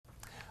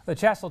The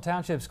Chassell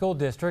Township School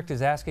District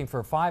is asking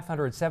for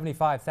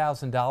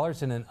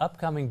 $575,000 in an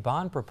upcoming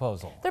bond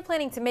proposal. They're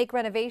planning to make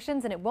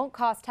renovations and it won't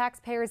cost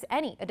taxpayers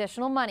any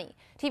additional money.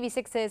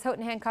 TV6's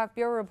Houghton Hancock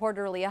Bureau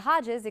reporter Leah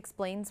Hodges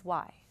explains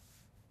why.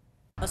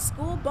 A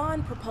school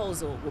bond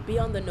proposal will be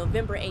on the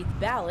November 8th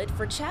ballot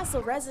for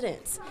Chassell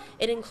residents.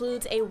 It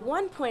includes a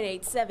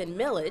 1.87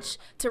 millage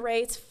to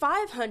raise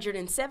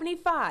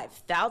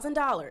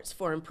 $575,000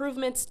 for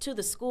improvements to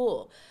the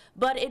school.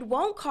 But it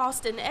won't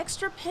cost an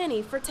extra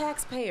penny for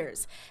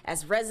taxpayers,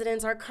 as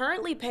residents are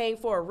currently paying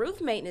for a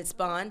roof maintenance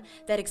bond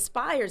that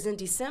expires in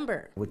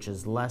December. Which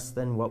is less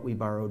than what we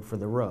borrowed for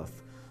the roof.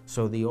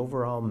 So the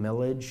overall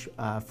millage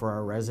for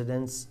our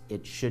residents,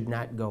 it should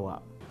not go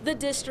up. The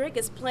district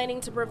is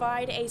planning to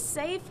provide a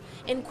safe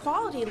and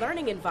quality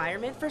learning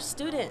environment for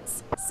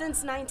students.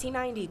 Since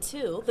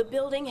 1992, the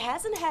building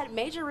hasn't had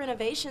major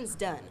renovations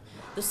done.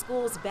 The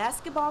school's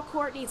basketball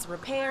court needs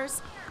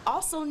repairs,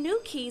 also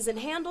new keys and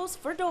handles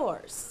for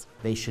doors.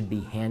 They should be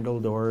handle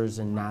doors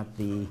and not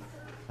the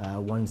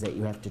ones that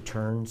you have to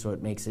turn, so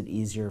it makes it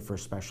easier for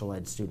special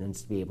ed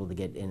students to be able to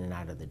get in and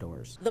out of the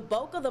doors. The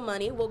bulk of the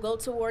money will go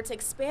towards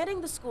expanding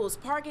the school's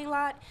parking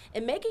lot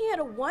and making it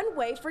a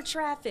one-way for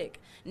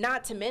traffic,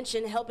 not to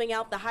mention helping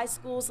out the high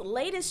school's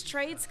latest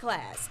trades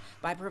class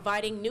by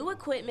providing new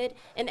equipment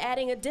and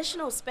adding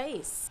additional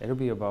space. It'll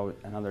be about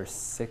another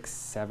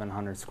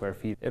 600-700 square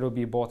feet. It'll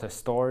be both a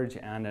storage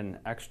and an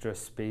extra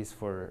space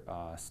for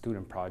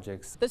student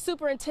projects. The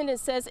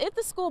superintendent says if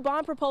the school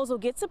bond proposal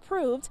gets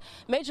approved,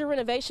 major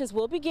renovations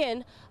will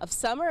begin of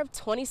summer of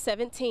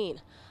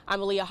 2017.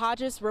 I'm Leah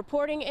Hodges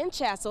reporting in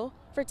Chassell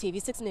for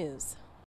TV6 News.